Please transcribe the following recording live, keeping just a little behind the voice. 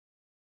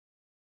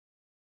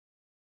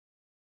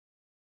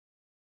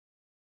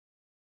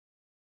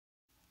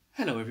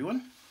Hello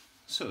everyone.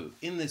 So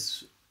in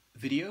this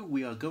video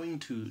we are going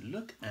to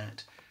look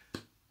at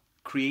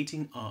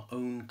creating our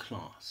own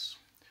class.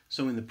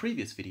 So in the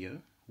previous video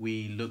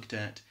we looked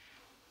at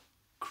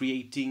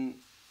creating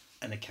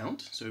an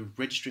account, so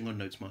registering on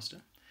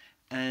Notesmaster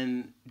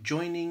and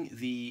joining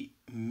the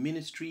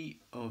Ministry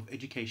of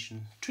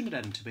Education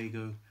Trinidad and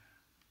Tobago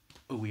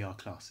OER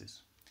classes.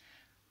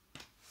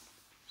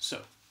 So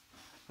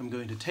I'm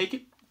going to take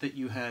it that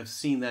you have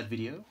seen that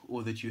video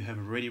or that you have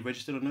already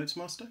registered on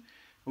Notesmaster.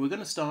 And we're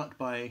going to start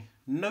by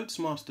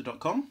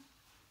notesmaster.com,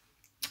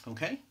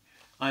 okay?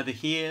 Either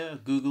here,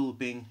 Google,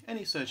 Bing,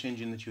 any search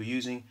engine that you're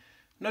using,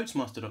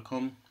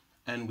 notesmaster.com,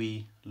 and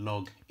we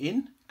log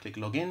in, click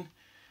login,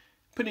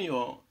 put in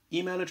your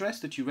email address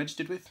that you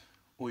registered with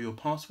or your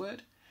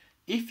password.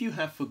 If you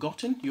have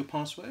forgotten your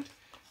password,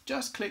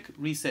 just click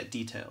reset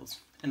details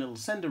and it'll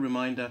send a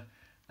reminder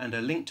and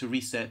a link to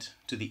reset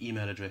to the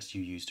email address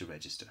you used to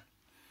register.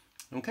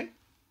 Okay,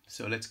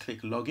 so let's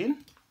click login.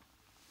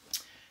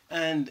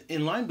 And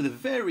in line with a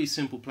very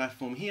simple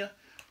platform here,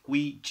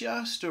 we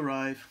just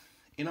arrive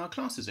in our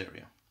classes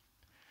area.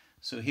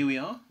 So here we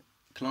are,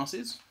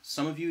 classes.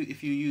 Some of you,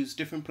 if you use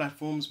different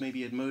platforms,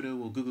 maybe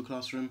Edmodo or Google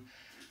Classroom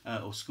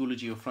or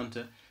Schoology or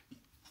Fronter,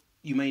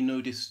 you may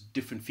notice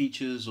different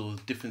features or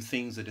different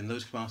things that in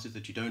those classes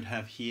that you don't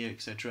have here,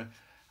 etc.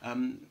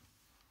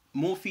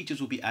 More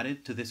features will be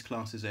added to this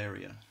classes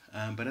area.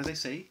 But as I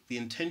say, the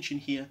intention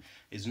here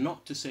is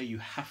not to say you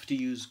have to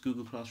use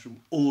Google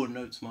Classroom or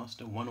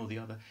Notesmaster, one or the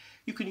other.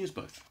 You can use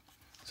both.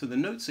 So the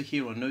notes are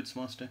here on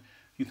Notesmaster.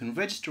 You can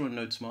register on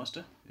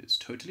Notesmaster. It's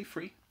totally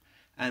free.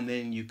 And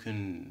then you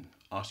can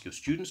ask your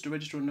students to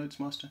register on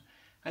Notesmaster.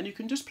 And you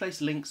can just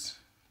place links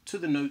to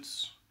the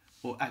notes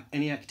or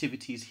any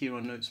activities here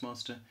on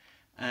Notesmaster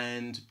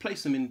and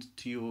place them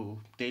into your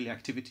daily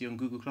activity on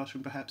Google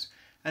Classroom perhaps.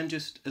 And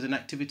just as an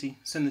activity,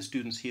 send the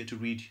students here to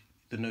read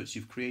the notes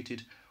you've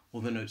created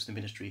or the notes the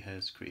ministry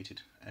has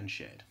created and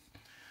shared.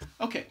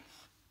 Okay,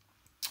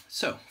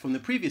 so from the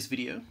previous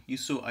video, you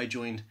saw I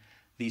joined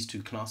these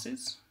two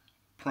classes,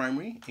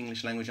 primary,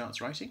 English Language Arts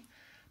Writing,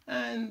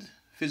 and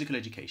physical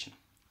education.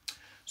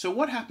 So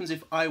what happens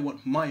if I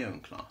want my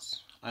own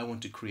class? I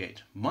want to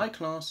create my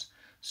class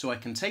so I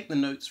can take the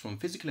notes from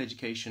physical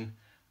education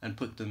and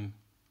put them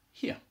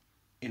here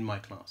in my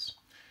class.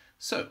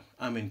 So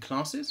I'm in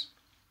classes,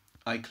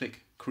 I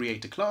click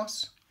create a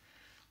class,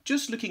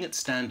 just looking at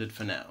standard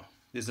for now.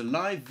 There's a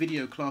live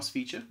video class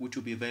feature which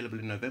will be available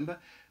in November.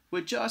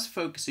 We're just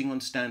focusing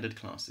on standard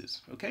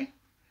classes, okay?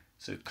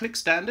 So click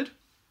standard.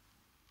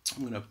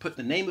 I'm going to put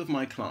the name of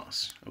my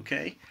class,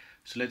 okay?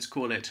 So let's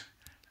call it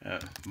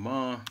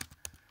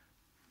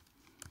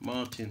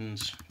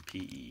Martin's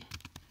PE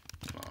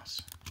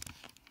class,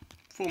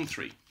 Form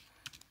 3.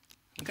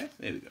 Okay,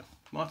 there we go.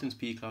 Martin's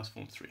PE class,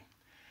 Form 3.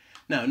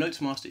 Now,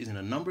 Notesmaster is in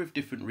a number of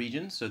different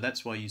regions, so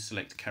that's why you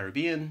select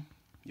Caribbean,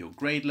 your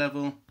grade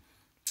level.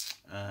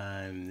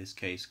 In this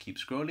case, keep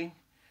scrolling,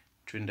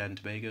 Trinidad and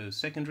Tobago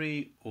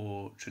Secondary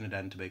or Trinidad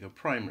and Tobago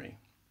Primary.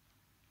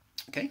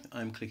 Okay,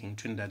 I'm clicking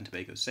Trinidad and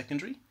Tobago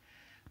Secondary.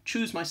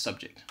 Choose my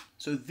subject.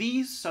 So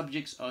these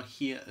subjects are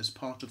here as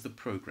part of the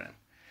program.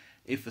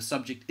 If a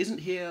subject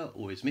isn't here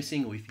or is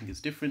missing or you think it's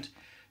different,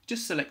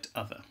 just select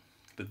other.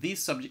 But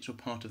these subjects are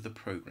part of the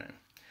program.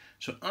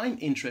 So I'm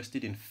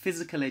interested in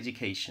physical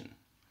education.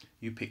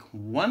 You pick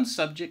one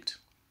subject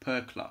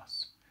per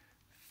class.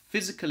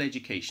 Physical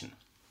education.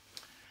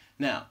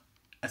 Now,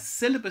 a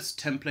syllabus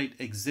template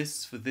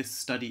exists for this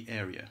study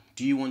area.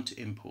 Do you want to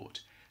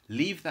import?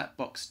 Leave that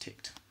box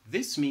ticked.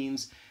 This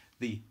means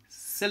the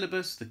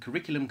syllabus, the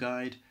curriculum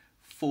guide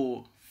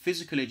for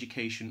physical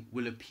education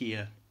will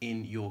appear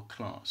in your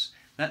class.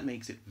 That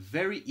makes it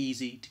very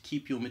easy to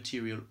keep your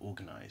material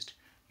organized.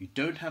 You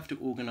don't have to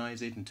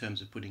organize it in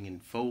terms of putting in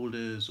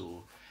folders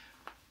or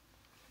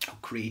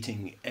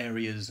creating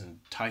areas and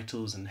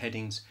titles and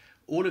headings.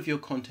 All of your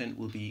content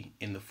will be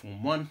in the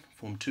Form 1,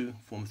 Form 2,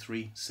 Form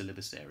 3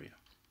 syllabus area.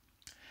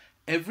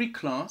 Every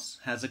class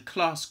has a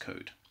class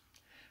code.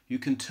 You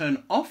can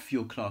turn off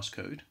your class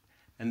code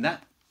and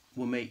that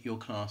will make your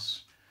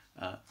class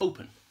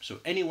open. So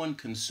anyone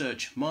can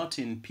search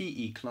Martin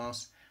PE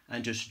class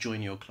and just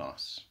join your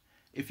class.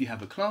 If you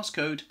have a class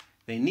code,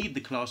 they need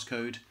the class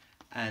code,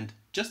 and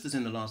just as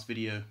in the last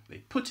video, they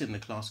put in the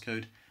class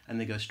code and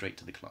they go straight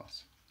to the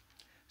class.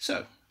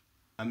 So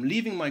I'm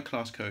leaving my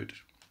class code.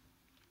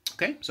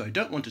 Okay, so I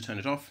don't want to turn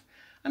it off,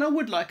 and I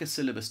would like a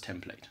syllabus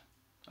template.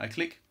 I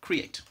click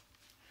create.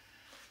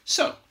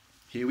 So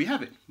here we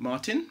have it,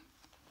 Martin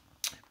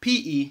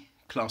PE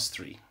class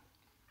 3.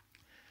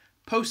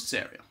 Posts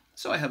area.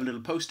 So I have a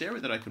little post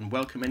area that I can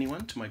welcome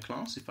anyone to my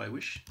class if I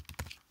wish.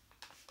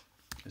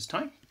 Let's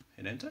type,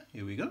 hit enter,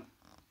 here we go.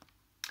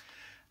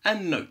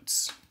 And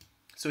notes.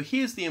 So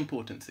here's the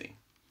important thing.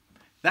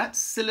 That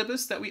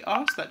syllabus that we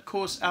asked, that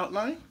course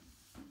outline,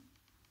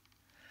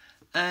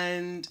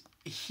 and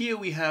here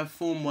we have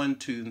Form 1,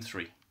 2, and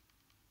 3.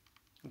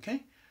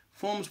 Okay,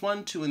 Forms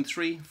 1, 2, and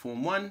 3,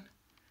 Form 1,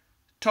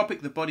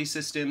 topic the body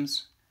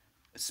systems,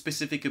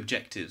 specific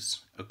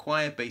objectives,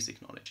 acquire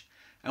basic knowledge.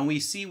 and we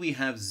see we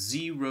have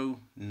 0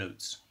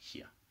 notes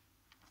here.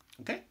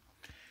 Okay?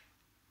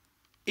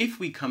 If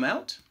we come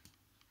out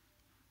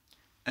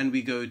and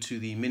we go to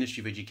the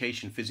Ministry of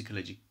Education, Physical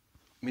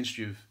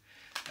Education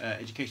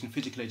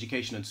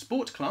and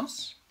Sport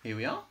class, here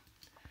we are,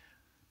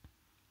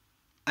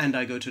 and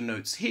I go to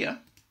notes here,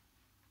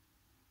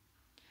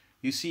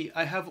 you see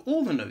I have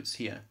all the notes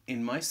here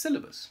in my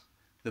syllabus.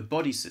 The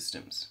body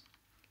systems,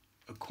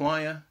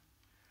 acquire.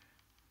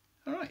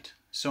 All right,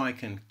 so I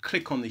can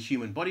click on the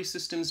human body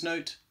systems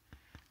note.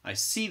 I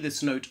see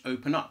this note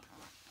open up.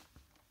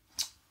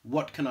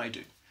 What can I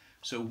do?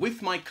 So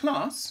with my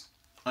class,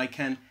 I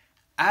can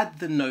add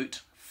the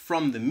note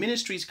from the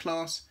ministry's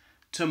class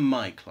to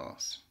my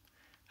class.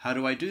 How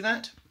do I do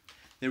that?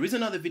 There is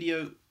another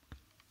video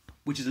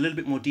which is a little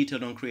bit more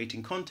detailed on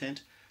creating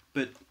content,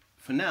 but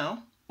for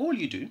now, all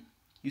you do,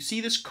 you see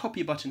this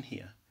copy button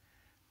here.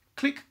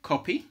 Click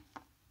copy.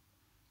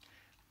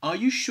 Are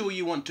you sure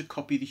you want to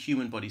copy the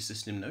human body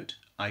system note?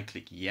 I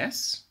click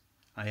yes,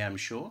 I am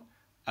sure.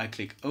 I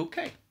click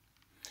OK.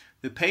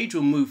 The page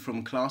will move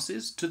from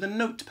classes to the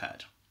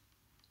notepad.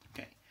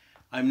 Okay,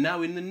 I'm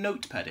now in the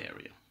notepad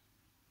area.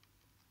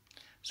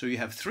 So you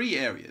have 3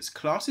 areas,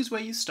 classes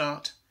where you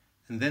start,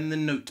 and then the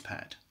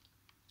notepad.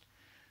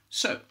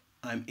 So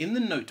I'm in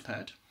the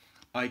notepad,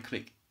 I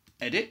click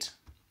edit.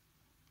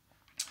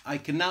 I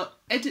can now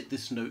edit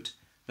this note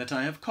that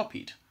I have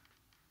copied.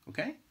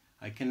 Okay,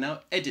 I can now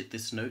edit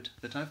this note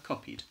that I've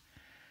copied.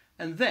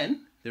 And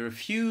then there are a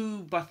few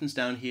buttons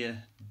down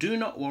here. Do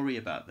not worry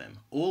about them.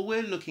 All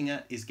we're looking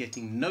at is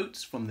getting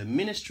notes from the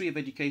Ministry of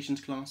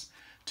Education's class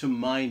to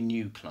my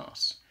new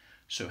class.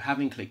 So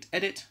having clicked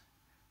edit,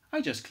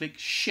 I just click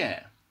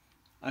share.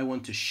 I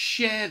want to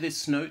share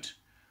this note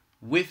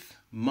with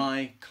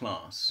my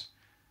class.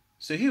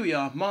 So here we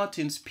are,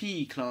 Martin's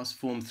PE class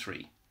form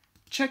 3.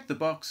 Check the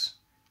box,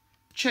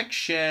 check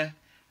share,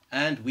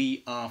 and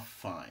we are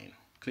fine.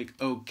 Click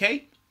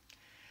OK,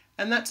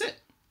 and that's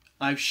it.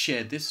 I've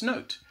shared this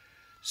note.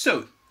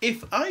 So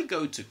if I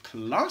go to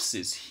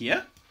classes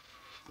here,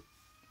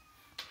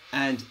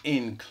 and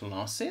in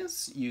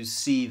classes, you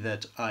see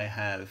that I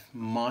have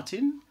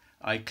Martin.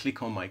 I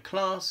click on my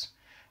class,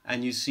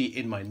 and you see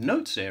in my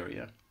notes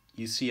area,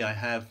 you see I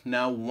have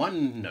now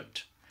 1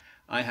 note.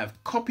 I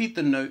have copied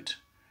the note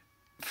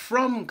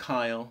from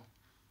Kyle,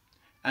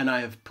 and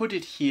I have put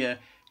it here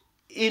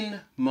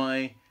in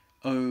my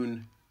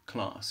own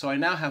class. So I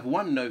now have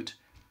 1 note.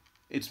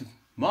 It's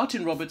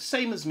Martin Roberts,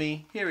 same as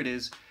me. Here it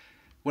is.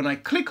 When I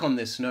click on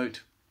this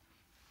note,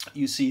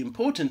 you see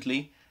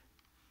importantly,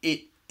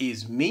 it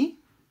is me.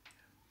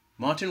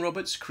 Martin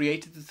Roberts,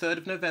 created the 3rd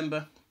of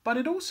November, but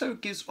it also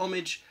gives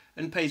homage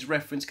and pays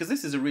reference, because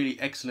this is a really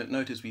excellent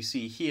note as we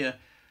see here.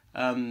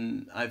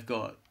 I've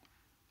got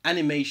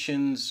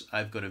animations,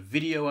 I've got a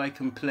video I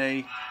can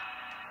play,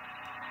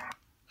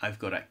 I've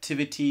got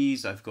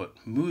activities, I've got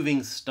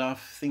moving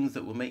stuff, things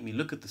that will make me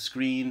look at the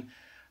screen,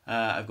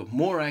 I've got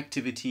more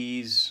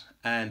activities,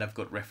 and I've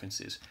got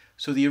references.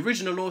 So the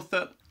original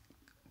author,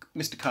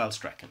 Mr. Kyle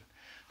Strachan.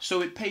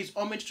 So it pays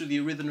homage to the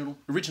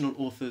original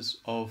authors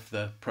of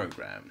the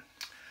program.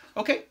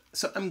 Okay,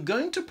 so I'm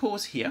going to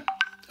pause here.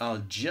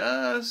 I'll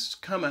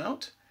just come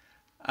out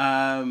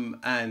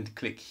and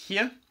click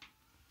here.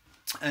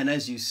 And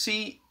as you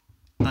see,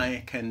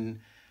 I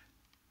can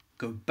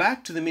go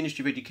back to the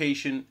Ministry of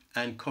Education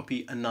and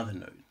copy another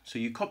note. So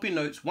you copy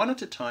notes 1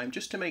 at a time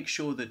just to make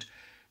sure that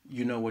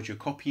you know what you're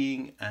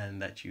copying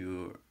and that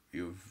you've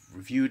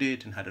reviewed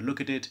it and had a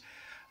look at it.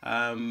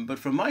 But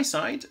from my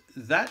side,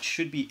 that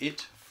should be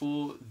it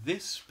for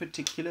this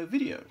particular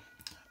video.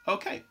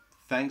 Okay,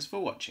 thanks for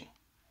watching.